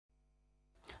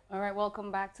All right,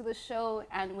 welcome back to the show,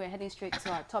 and we're heading straight to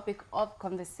our topic of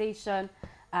conversation,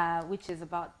 which is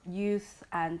about youth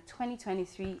and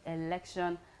 2023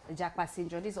 election, the Japa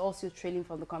syndrome. This is also trailing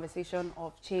from the conversation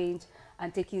of change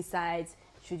and taking sides.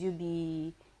 Should you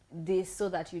be this so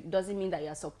that it doesn't mean that you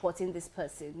are supporting this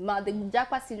person? Now, the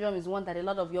Japa syndrome is one that a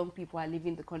lot of young people are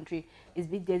living in the country. There's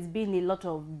been a lot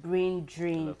of brain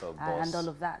drain and all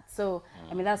of that. So,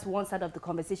 I mean, that's one side of the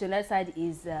conversation. That side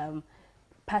is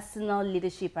personal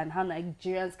leadership and how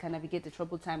Nigerians can navigate the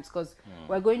troubled times, because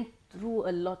we're going through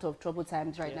a lot of troubled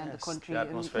times right now in the country.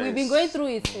 We've been going through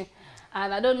it,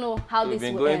 and I don't know how this will end. We've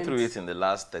been going through it in the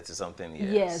last 30-something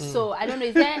years. Yes, so I don't know,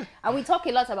 is there, and we talk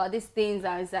a lot about these things,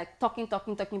 and it's like talking,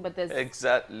 but there's...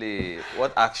 Exactly.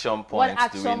 What action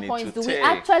points do we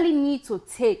actually need to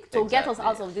take to get us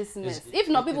out of this mess? If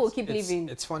not, people will keep living.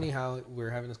 It's funny how we're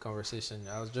having this conversation.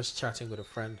 I was just chatting with a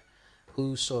friend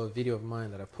who saw a video of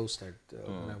mine that I posted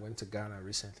when I went to Ghana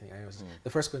recently. And the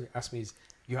first question he asked me is,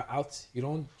 "You're out? You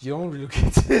don't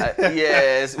relocate?"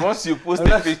 Yes. Once you post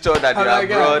a picture that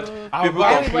you're abroad, people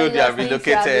conclude you are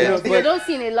relocated. They don't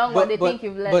see in a long run. They think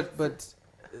you've left. But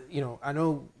you know, I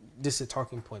know this is a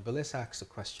talking point. But let's ask the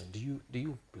question: Do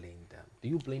you blame them? Do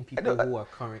you blame people who are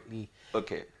currently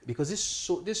because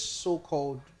this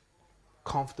so-called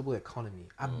comfortable economy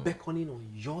are beckoning on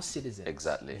your citizens,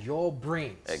 your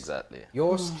brains,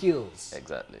 your skills,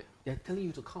 they're telling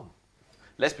you to come.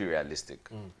 Let's be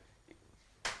realistic.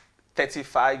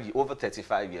 Over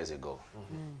 35 years ago,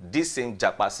 this same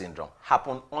Japa syndrome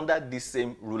happened under this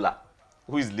same ruler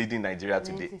who is leading Nigeria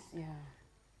today.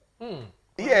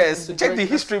 Yes, check the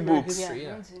history books.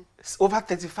 It's over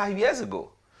 35 years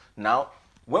ago. Now,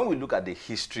 when we look at the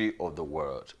history of the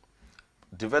world,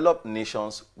 developed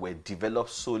nations were developed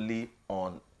solely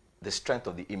on the strength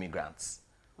of the immigrants.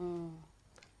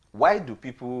 Why do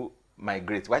people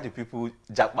migrate? Why do people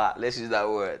japa? Let's use that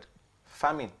word.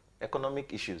 Famine,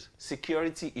 economic issues,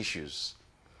 security issues,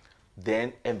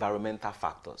 then environmental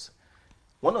factors.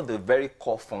 One of the very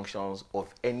core functions of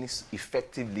any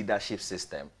effective leadership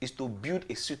system is to build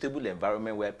a suitable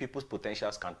environment where people's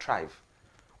potentials can thrive,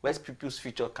 where people's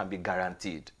future can be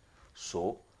guaranteed.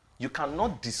 So, you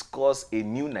cannot discuss a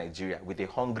new Nigeria with a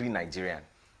hungry Nigerian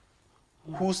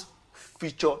whose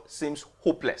future seems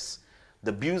hopeless.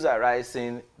 The bills are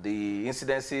rising, the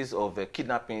incidences of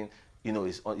kidnapping, you know,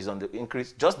 is on the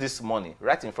increase. Just this morning,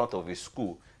 right in front of his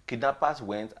school, kidnappers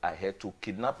went ahead to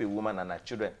kidnap a woman and her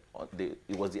children.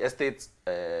 It was the estate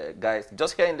guys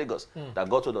just here in Lagos that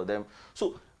got hold of them.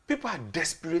 So people are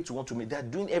desperate to want to make, they're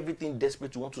doing everything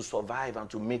desperate to want to survive and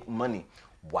to make money.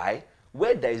 Why?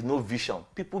 Where there is no vision,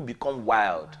 people become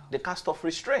wild. They cast off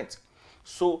restraint.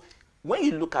 So when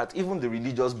you look at even the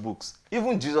religious books,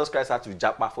 even Jesus Christ had to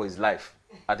japa for his life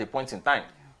at a point in time.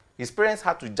 His parents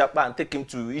had to japa and take him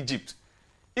to Egypt.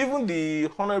 Even the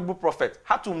honorable prophet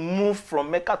had to move from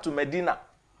Mecca to Medina.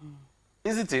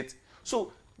 Isn't it?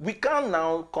 So we can't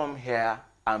now come here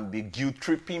and be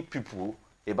guilt-tripping people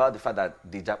about the fact that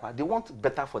they japa. They want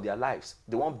better for their lives.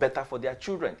 They want better for their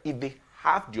children if they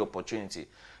have the opportunity.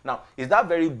 Now, is that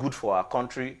very good for our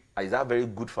country? Is that very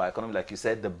good for our economy? Like you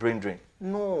said, the brain drain.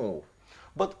 No.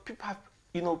 But people have,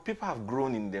 people have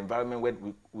grown in the environment where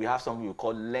we have something we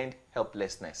call learned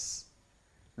helplessness.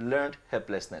 Learned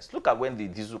helplessness. Look at when the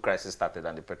diesel crisis started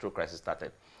and the petrol crisis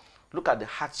started. Look at the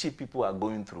hardship people are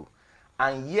going through.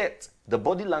 And yet, the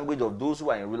body language of those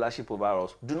who are in rulership over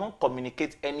us do not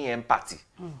communicate any empathy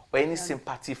or any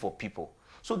sympathy for people.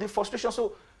 So the frustration,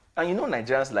 and you know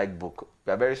Nigerians like book.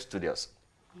 We are very studious.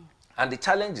 And the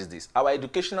challenge is this. Our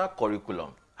educational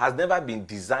curriculum has never been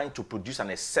designed to produce an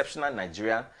exceptional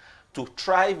Nigerian to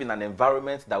thrive in an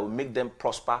environment that will make them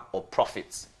prosper or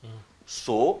profit.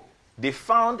 So they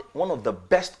found one of the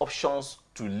best options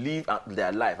to live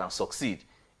their life and succeed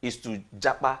is to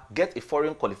japa, get a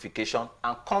foreign qualification,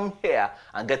 and come here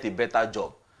and get a better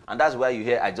job. And that's why you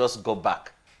hear, I just got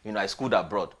back. I schooled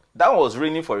abroad. That was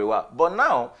raining for a while. But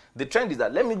now, the trend is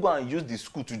that let me go and use the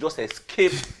school to just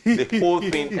escape the whole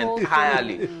thing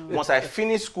entirely. Once I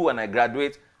finish school and I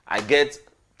graduate, I get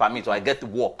permit or I get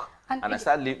work. And I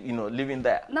start living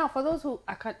there. Now, for those who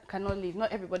cannot leave,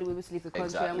 not everybody will be able to leave the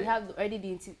country. And we have already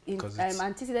the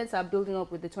antecedents are building up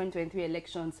with the 2023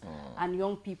 elections and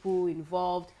young people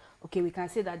involved. Okay, we can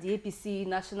say that the APC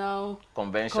National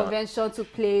Convention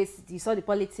took place. You saw the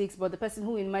politics, but the person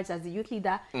who emerged as the youth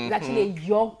leader is actually a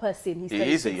young person. He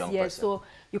is a young person. So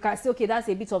you can say, okay, that's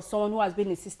a bit of someone who has been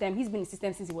in the system. He's been in the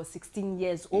system since he was 16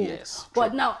 years old. Yes,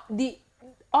 but now, the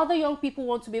other young people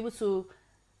want to be able to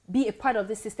be a part of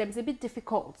this system. It's a bit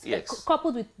difficult. Yes.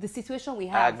 Coupled with the situation we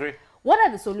have. I agree. What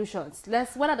are the solutions?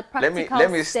 What are the practical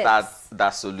Let me steps? start that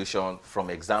solution from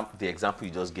the example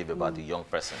you just gave about the young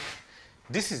person.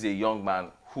 This is a young man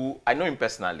who, I know him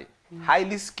personally,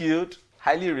 highly skilled,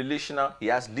 highly relational. He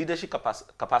has leadership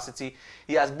capacity.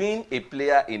 He has been a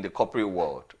player in the corporate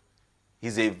world.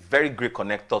 He's a very great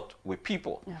connector with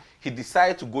people. Yeah. He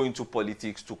decided to go into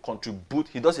politics to contribute.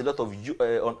 He does a lot of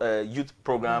youth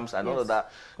programs and all of that.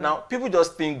 Right. Now, people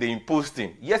just think they imposed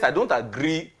him. Yes, I don't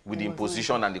agree with the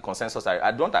imposition and the consensus.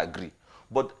 I don't agree.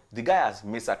 But the guy has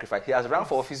made sacrifice. He has run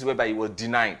for office whereby he was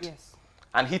denied. Yes.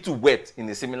 And he too went in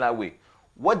a similar way.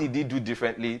 What did he do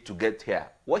differently to get here?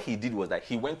 What he did was that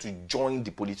he went to join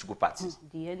the political parties.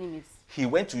 The enemies. He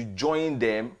went to join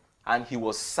them. And he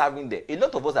was serving there. A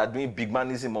lot of us are doing big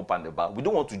manism up and about. We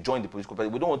don't want to join the political party.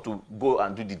 We don't want to go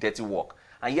and do the dirty work.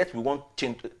 And yet we want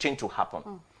change to happen.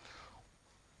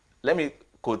 Let me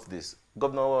quote this.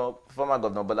 Former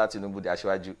Governor Bola Tinubu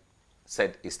Asiwaju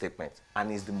said a statement.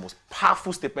 And it's the most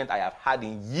powerful statement I have had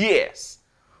in years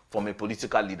from a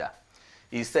political leader.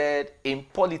 He said, in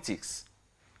politics,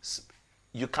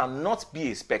 you cannot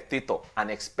be a spectator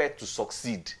and expect to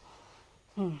succeed.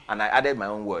 And I added my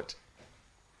own word.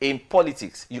 In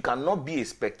politics, you cannot be a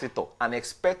spectator and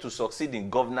expect to succeed in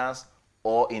governance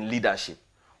or in leadership.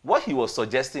 What he was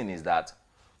suggesting is that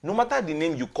no matter the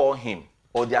name you call him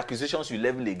or the accusations you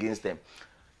level against them,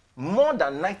 more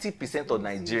than 90% of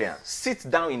Nigerians sit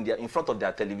down in front of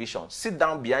their television, sit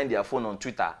down behind their phone on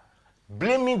Twitter,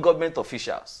 blaming government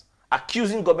officials,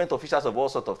 accusing government officials of all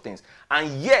sorts of things,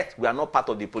 and yet we are not part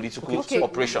of the political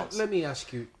operations. Let me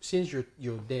ask you, since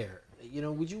you're there,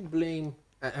 would you blame?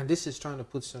 And this is trying to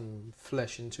put some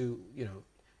flesh into,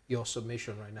 your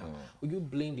submission right now. Would you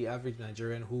blame the average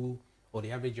Nigerian or the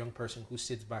average young person who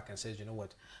sits back and says, you know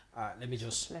what, let me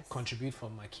just contribute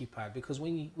from my keypad? Because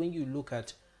when you look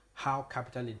at how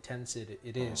capital intensive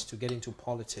it is to get into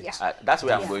politics, that's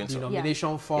where I'm going to. The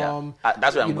nomination form,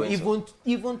 that's where I'm going to.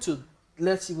 Even to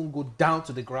let's even go down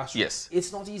to the grassroots. Yes,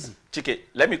 it's not easy. Chike,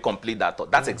 let me complete that thought.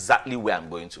 That's exactly where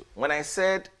I'm going to. When I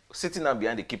said sitting down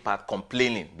behind the keypad,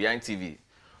 complaining behind TV.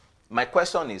 My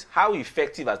question is, how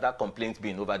effective has that complaint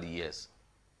been over the years?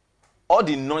 All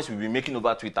the noise we've been making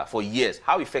over Twitter for years,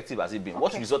 how effective has it been?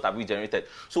 What result have we generated?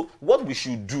 So what we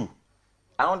should do,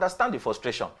 I understand the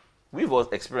frustration. We've all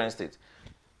experienced it.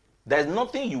 There's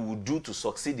nothing you will do to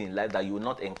succeed in life that you will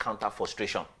not encounter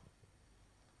frustration.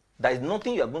 There is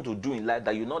nothing you are going to do in life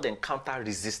that you will not encounter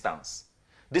resistance.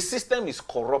 The system is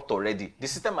corrupt already. The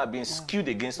system has been skewed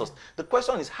against us. The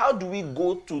question is, how do we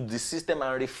go to the system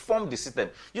and reform the system?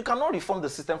 You cannot reform the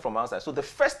system from outside. So the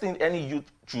first thing any youth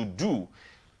should do,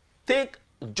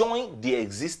 join the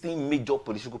existing major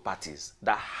political parties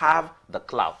that have the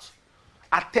clout.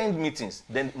 Attend meetings.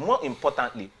 Then more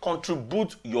importantly,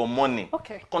 contribute your money.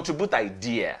 Contribute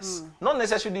ideas. Not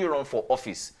necessarily run for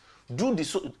office. Do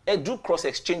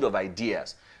cross-exchange of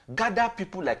ideas. Gather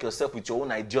people like yourself with your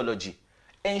own ideology.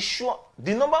 Ensure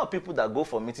the number of people that go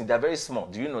for meetings, they're very small.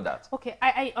 Do you know that? Okay,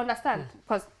 I understand,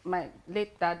 because my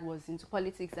late dad was into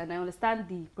politics, and I understand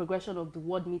the progression of the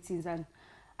ward meetings, and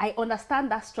I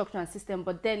understand that structure and system,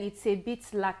 but then it's a bit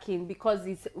lacking because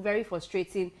it's very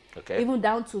frustrating. Even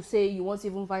down to say you want to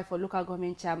even vie for local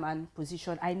government chairman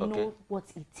position. I know what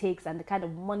it takes and the kind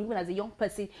of money, even as a young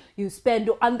person, you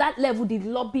spend. On that level, the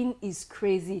lobbying is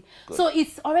crazy. So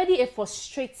it's already a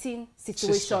frustrating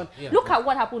situation. Look at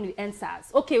what happened with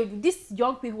NSAS. Okay, these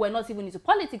young people were not even into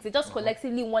politics. They just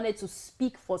collectively wanted to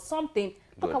speak for something.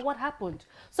 Look at what happened.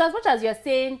 So as much as you're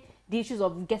saying the issues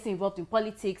of getting involved in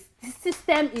politics, the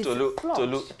system is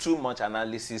flawed. Too much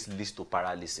analysis leads to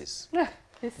paralysis.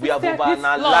 We have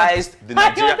overanalyzed the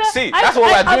Nigerian. See, that's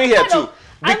what we're doing here too.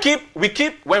 We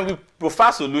keep when we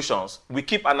profile solutions, we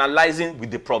keep analyzing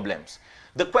with the problems.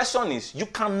 The question is, you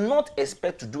cannot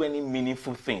expect to do any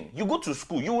meaningful thing. You go to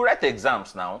school, you will write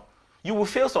exams now. You will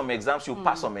fail some exams, you will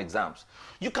pass some exams.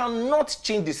 You cannot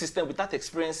change the system without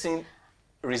experiencing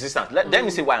resistance. Let me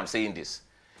say why I'm saying this.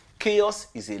 Chaos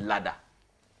is a ladder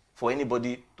for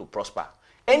anybody to prosper.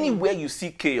 Anywhere you see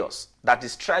chaos that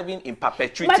is striving in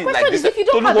perpetuating like this, if you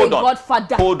don't have a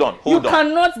godfather, you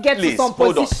cannot get to some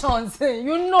positions.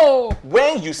 You know,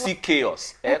 when you see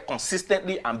chaos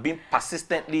consistently and being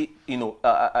persistently, in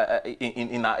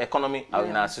our economy,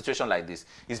 in a situation like this,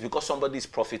 is because somebody is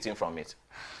profiting from it.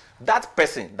 That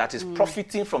person that is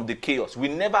profiting from the chaos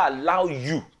will never allow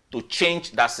you to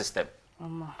change that system,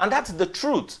 and that's the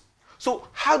truth. So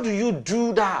how do you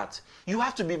do that? You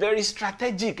have to be very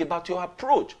strategic about your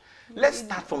approach. Let's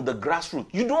start from the grassroots.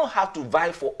 You don't have to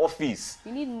vie for office.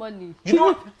 You need money. You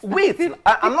don't wait.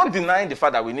 I'm not denying the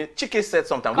fact that we need. Chike said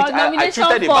something which I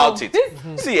tweeted about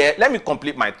it. See, let me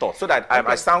complete my thought so that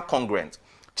I sound congruent.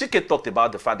 Chike talked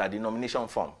about the fact that the nomination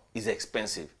form is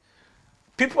expensive.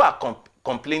 People are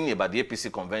complaining about the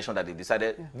APC convention that they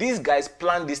decided. These guys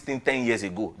planned this thing 10 years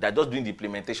ago. They're just doing the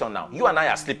implementation now. You and I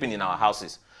are sleeping in our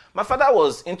houses. My father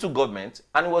was into government,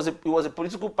 and he was a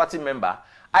political party member.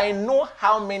 I know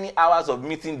how many hours of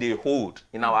meeting they hold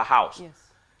in our house. Yes.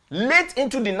 Late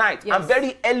into the night and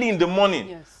very early in the morning.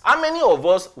 Yes. How many of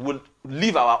us will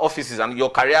leave our offices and your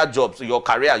career jobs, your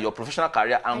professional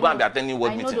career, and go and be attending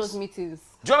ward meetings? I know those meetings.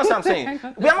 Do you understand what I'm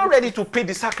saying? We are not ready to pay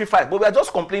the sacrifice, but we are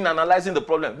just complaining, analyzing the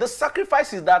problem. The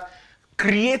sacrifice is that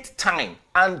create time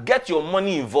and get your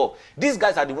money involved. These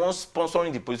guys are the ones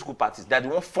sponsoring the political parties. They are the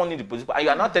ones funding the political parties.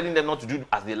 And you are not telling them not to do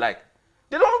as they like.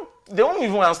 They don't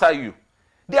even answer you.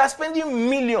 They are spending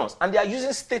millions and they are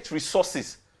using state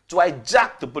resources to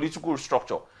hijack the political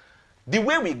structure. The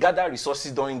way we gather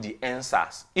resources during the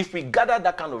NSAS, if we gather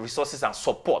that kind of resources and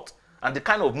support and the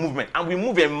kind of movement, and we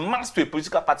move en masse to a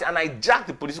political party and hijack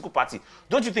the political party,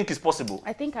 don't you think it's possible?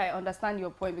 I think I understand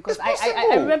your point, because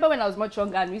I remember when I was much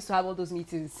younger and we used to have all those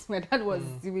meetings. My dad was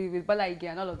with Bala Ige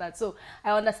and all of that. So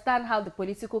I understand how the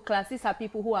political class, these are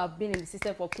people who have been in the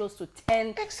system for close to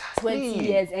 10, 20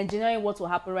 years, engineering what will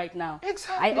happen right now.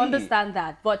 Exactly. I understand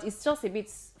that, but it's just a bit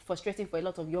frustrating for a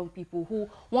lot of young people who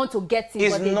want to get in.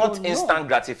 It's not instant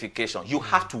gratification. You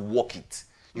have to work it.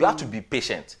 You have to be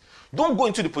patient. Don't go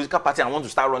into the political party and want to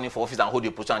start running for office and hold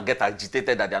your position and get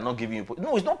agitated that they are not giving you.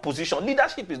 No, it's not position.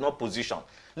 Leadership is not position.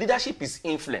 Leadership is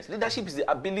influence. Leadership is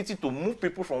the ability to move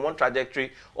people from one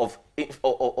trajectory of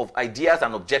ideas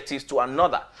and objectives to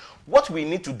another. What we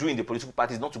need to do in the political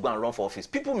party is not to go and run for office.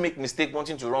 People make mistakes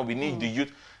wanting to run. We need the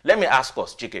youth. Let me ask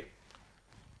us, Chike.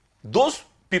 Those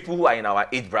people who are in our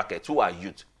age bracket, who are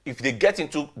youth, if they get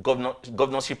into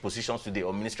governorship positions today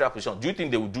or ministerial positions, do you think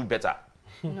they will do better?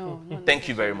 No. Thank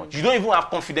you very much. You don't even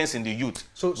have confidence in the youth.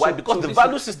 Why? Because the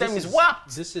value system is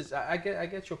warped. I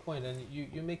get your point, and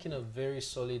you're making a very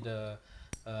solid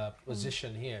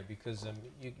position here, because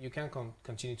you can't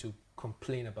continue to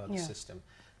complain about the system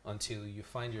until you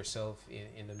find yourself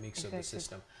in the mix of the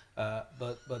system.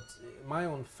 But my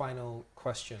own final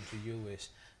question to you is,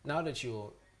 now that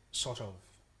you're sort of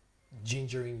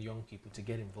gingering young people to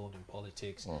get involved in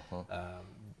politics,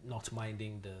 not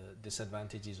minding the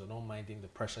disadvantages or not minding the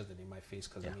pressures that they might face,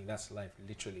 because I mean that's life,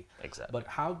 literally. Exactly. But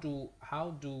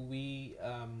how do we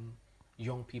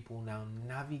young people now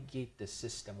navigate the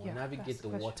system or navigate the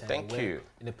water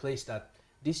in a place that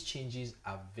these changes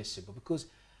are visible? Because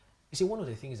you see, one of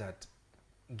the things that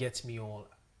gets me all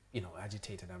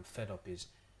agitated and fed up is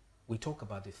we talk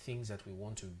about the things that we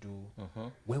want to do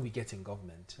when we get in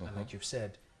government, and like you've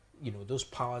said, those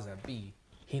powers that be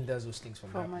hinders those things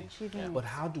from happening. But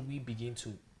how do we begin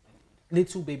to,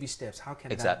 little baby steps, how can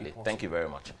that be possible? Thank you very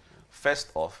much. First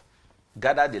off,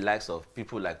 gather the likes of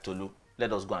people like Tolu.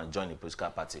 Let us go and join the political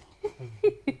party.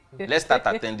 Let's start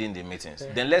attending the meetings.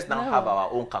 Then let's now have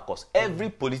our own caucus. Every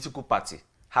political party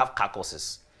have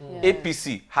caucuses.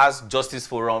 APC has Justice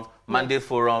Forum, Mandate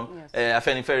Forum,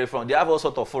 Afenifere Forum. They have all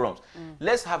sorts of forums.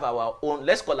 Let's have our own,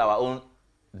 let's call our own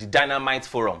the Dynamite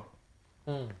Forum.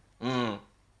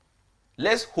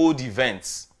 Let's hold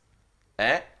events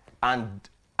and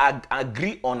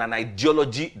agree on an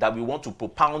ideology that we want to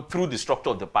propound through the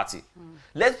structure of the party.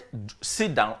 Let's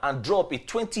sit down and draw up a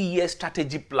 20-year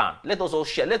strategy plan. Let us all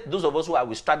share. Let those of us who are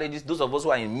with strategists, those of us who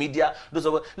are in media,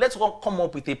 let's all come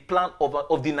up with a plan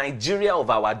of the Nigeria of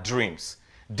our dreams.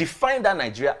 Define that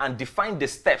Nigeria and define the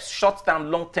steps,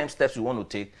 short-term, long-term steps we want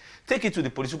to take. Take it to the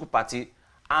political party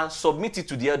and submit it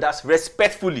to the others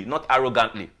respectfully, not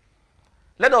arrogantly.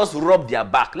 Let us rub their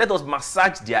back. Let us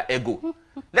massage their ego.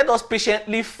 Let us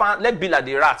patiently let be like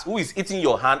the rat who is eating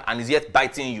your hand and is yet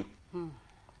biting you.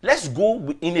 Let's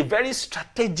go in a very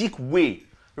strategic way,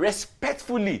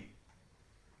 respectfully.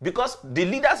 Because the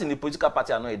leaders in the political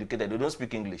party are not educated. They don't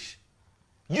speak English.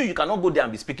 You cannot go there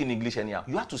and be speaking English anyhow.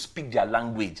 You have to speak their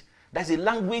language. There's a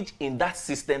language in that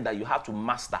system that you have to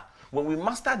master. When we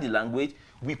master the language,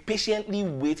 we patiently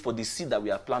wait for the seed that we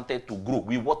have planted to grow.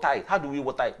 We water it. How do we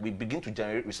water it? We begin to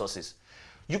generate resources.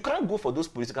 You can't go for those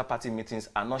political party meetings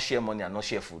and not share money and not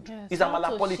share food. Yes, it's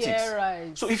amala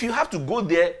politics. So if you have to go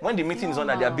there when the meeting is on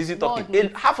and they are busy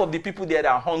talking, half of the people there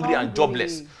are hungry and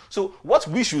jobless. So what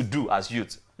we should do as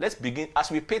youth, let's begin,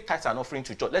 as we pay tithes and offering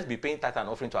to church, let's be paying tithes and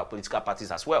offering to our political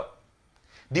parties as well.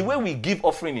 The way we give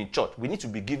offering in church, we need to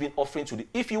be giving offering to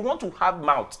if you want to have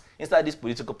mouth inside these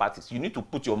political parties, you need to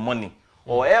put your money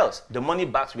or else the money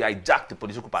backs will hijack the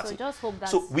political party. So just hope that.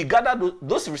 So we gather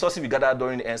those resources we gathered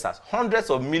during the NSAS, hundreds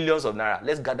of millions of naira.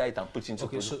 Let's gather it and put it into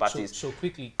political parties. So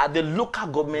quickly. At the local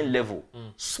government level,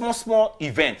 small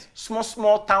events,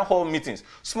 small town hall meetings,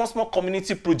 small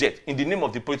community projects in the name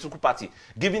of the political party,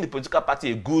 giving the political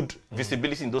party a good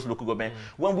visibility in those local government.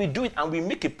 When we do it and we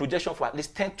make a projection for at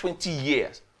least 10, 20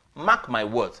 years, mark my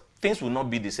words, things will not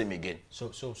be the same again.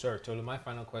 So sir, Tolu, my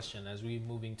final question as we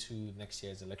move into next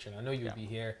year's election. I know you'll be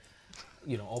here,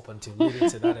 you know, up until leading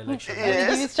to that election.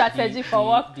 Yes. Give strategy for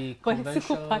what? The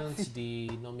conventions, the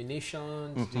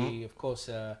nominations, the, of course,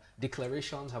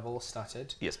 declarations have all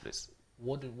started. Yes, please.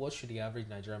 What should the average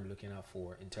Nigerian be looking out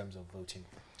for in terms of voting?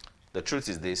 The truth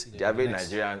is this, the average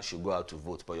Nigerian should go out to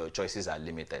vote, but your choices are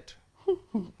limited.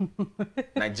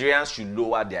 Nigerians should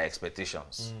lower their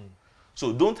expectations.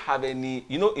 So don't have any,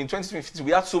 you know, in 2015,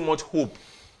 we had so much hope.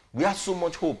 We had so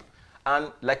much hope.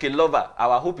 And like a lover,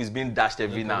 our hope is being dashed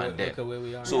every now and then. Look at where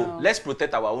we are. So let's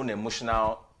protect our own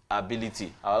emotional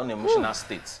ability, our own emotional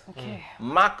state. Okay.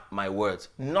 Mark my words,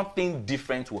 nothing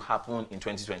different will happen in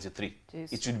 2023.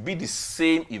 Jeez. It should be the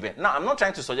same event. Now, I'm not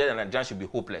trying to suggest that Nigerians should be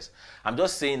hopeless. I'm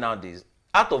just saying nowadays,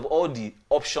 out of all the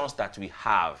options that we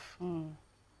have,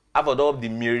 out of all the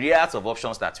myriads of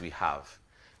options that we have,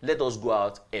 let us go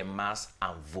out en masse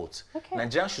and vote. Okay.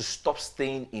 Nigerians should stop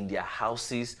staying in their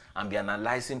houses and be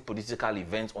analyzing political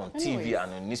events on TV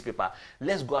and on newspaper.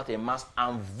 Let's go out en masse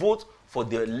and vote for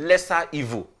the lesser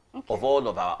evil of all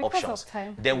of our options.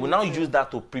 Then we'll now use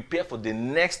that to prepare for the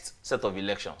next set of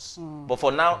elections. But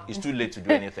for now, it's too late to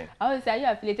do anything. I would say, are you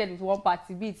affiliated with one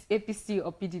party, be it APC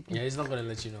or PDP? Yeah, he's not going to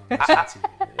let you know.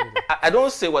 I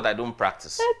don't say what I don't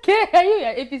practice. Okay, are you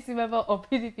an APC member or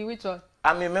PDP? Which one?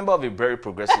 I'm a member of a very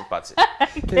progressive party.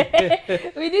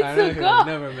 Okay. We need to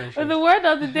go. The word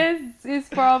of the day is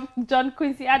from John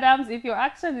Quincy Adams. If your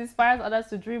action inspires others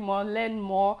to dream more, learn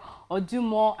more, or do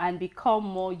more and become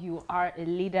more, you are a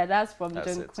leader. That's from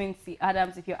John Quincy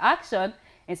Adams. If your action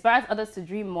inspires others to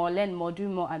dream more, learn more, do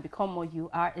more, and become more, you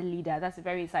are a leader. That's a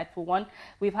very insightful one.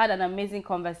 We've had an amazing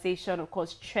conversation, of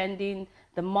course, trending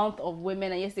the month of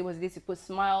women, and yesterday was this to put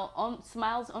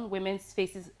smiles on women's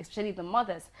faces, especially the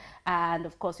mothers. And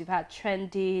of course, we've had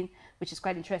trending, which is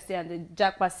quite interesting, and the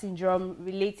Japa syndrome,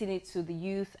 relating it to the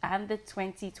youth and the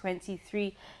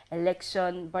 2023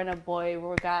 election. Burna Boy,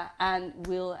 Roga, and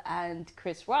Will and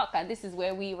Chris Rock. And this is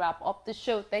where we wrap up the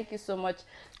show. Thank you so much,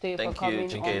 Toye, for coming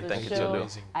on the show.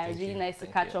 It was really nice to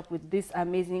catch up with these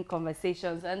amazing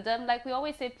conversations. And like we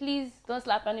always say, please don't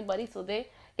slap anybody today.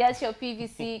 Get your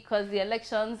PVC, because the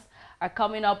elections are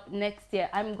coming up next year.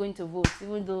 I'm going to vote,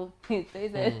 even though they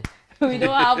said we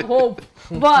don't have hope.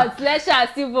 But let's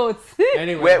still vote.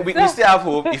 Anyway, we still have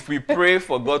hope if we pray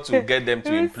for God to get them to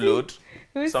implode.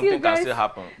 Something can still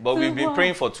happen. But we've been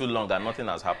praying for too long that nothing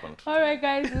has happened. All right,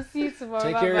 guys. We'll see you tomorrow.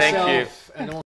 Take care of yourself. Thank you.